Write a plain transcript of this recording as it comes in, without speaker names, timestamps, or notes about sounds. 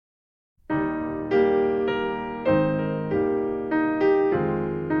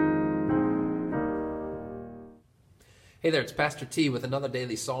Hey there, it's Pastor T with another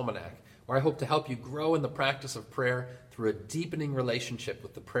Daily Psalmanac, where I hope to help you grow in the practice of prayer through a deepening relationship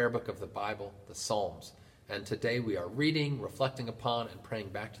with the prayer book of the Bible, the Psalms. And today we are reading, reflecting upon, and praying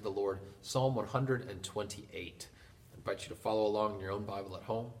back to the Lord, Psalm 128. I invite you to follow along in your own Bible at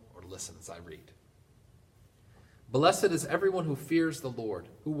home or to listen as I read. Blessed is everyone who fears the Lord,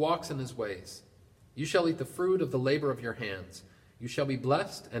 who walks in his ways. You shall eat the fruit of the labor of your hands. You shall be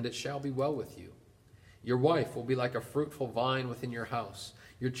blessed, and it shall be well with you. Your wife will be like a fruitful vine within your house.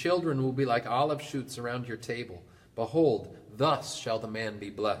 Your children will be like olive shoots around your table. Behold, thus shall the man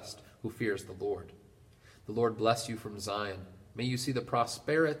be blessed who fears the Lord. The Lord bless you from Zion. May you see the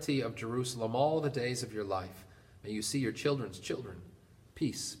prosperity of Jerusalem all the days of your life. May you see your children's children.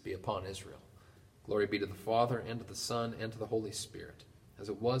 Peace be upon Israel. Glory be to the Father, and to the Son, and to the Holy Spirit, as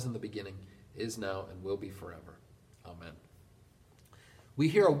it was in the beginning, is now, and will be forever. Amen. We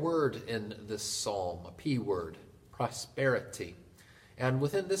hear a word in this psalm, a P word, prosperity. And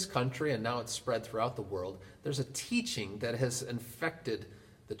within this country, and now it's spread throughout the world, there's a teaching that has infected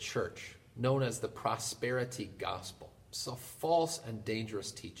the church, known as the prosperity gospel. It's a false and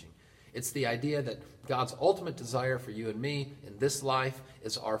dangerous teaching. It's the idea that God's ultimate desire for you and me in this life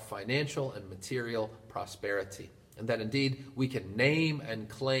is our financial and material prosperity. And that indeed we can name and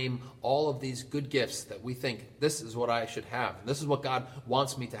claim all of these good gifts that we think this is what I should have. And this is what God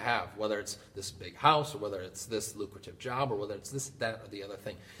wants me to have, whether it's this big house or whether it's this lucrative job or whether it's this, that, or the other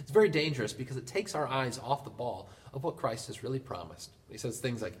thing. It's very dangerous because it takes our eyes off the ball of what Christ has really promised. He says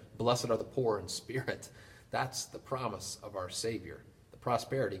things like, blessed are the poor in spirit. That's the promise of our Savior. The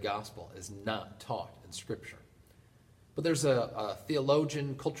prosperity gospel is not taught in Scripture. But there's a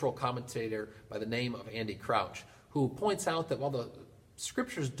theologian, cultural commentator by the name of Andy Crouch, who points out that while the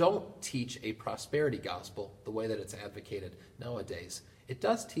Scriptures don't teach a prosperity gospel the way that it's advocated nowadays, it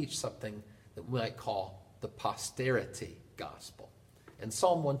does teach something that we might call the posterity gospel. And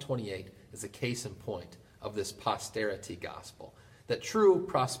Psalm 128 is a case in point of this posterity gospel. That true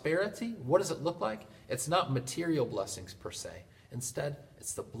prosperity, what does it look like? It's not material blessings per se. Instead,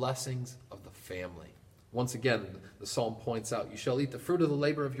 it's the blessings of the family. Once again, the psalm points out, you shall eat the fruit of the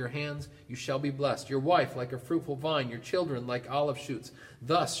labor of your hands, you shall be blessed. Your wife like a fruitful vine, your children like olive shoots.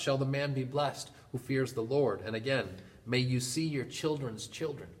 Thus shall the man be blessed who fears the Lord. And again, may you see your children's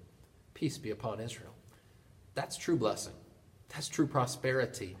children. Peace be upon Israel. That's true blessing. That's true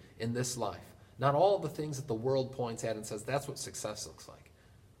prosperity in this life. Not all the things that the world points at and says that's what success looks like.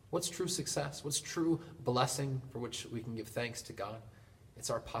 What's true success? What's true blessing for which we can give thanks to God? It's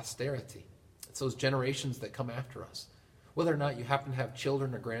our posterity. It's those generations that come after us. Whether or not you happen to have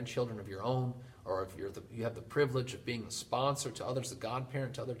children or grandchildren of your own, or if you have the privilege of being a sponsor to others, a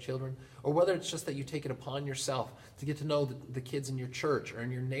godparent to other children, or whether it's just that you take it upon yourself to get to know the kids in your church or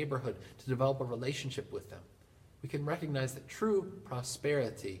in your neighborhood, to develop a relationship with them, we can recognize that true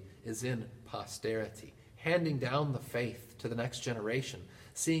prosperity is in posterity, handing down the faith to the next generation,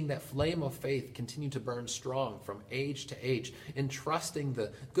 seeing that flame of faith continue to burn strong from age to age, entrusting the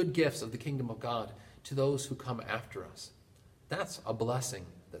good gifts of the kingdom of God to those who come after us. That's a blessing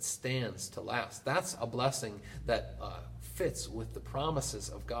that stands to last. That's a blessing that fits with the promises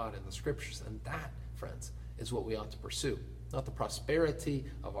of God in the Scriptures. And that, friends, is what we ought to pursue. Not the prosperity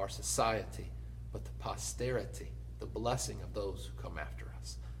of our society, but the posterity, the blessing of those who come after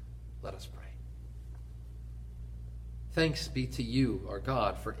us. Let us pray. Thanks be to you, our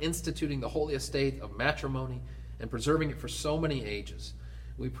God, for instituting the holy estate of matrimony and preserving it for so many ages.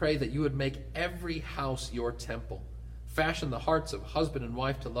 We pray that you would make every house your temple, fashion the hearts of husband and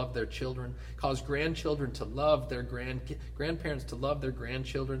wife to love their children, cause grandchildren to love their grandparents to love their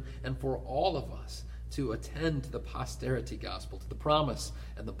grandchildren, and for all of us to attend to the posterity gospel, to the promise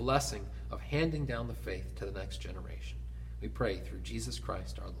and the blessing of handing down the faith to the next generation. We pray through Jesus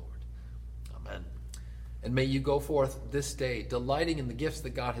Christ our Lord. Amen. And may you go forth this day delighting in the gifts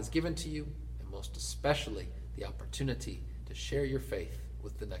that God has given to you, and most especially the opportunity to share your faith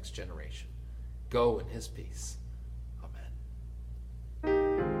with the next generation. Go in his peace.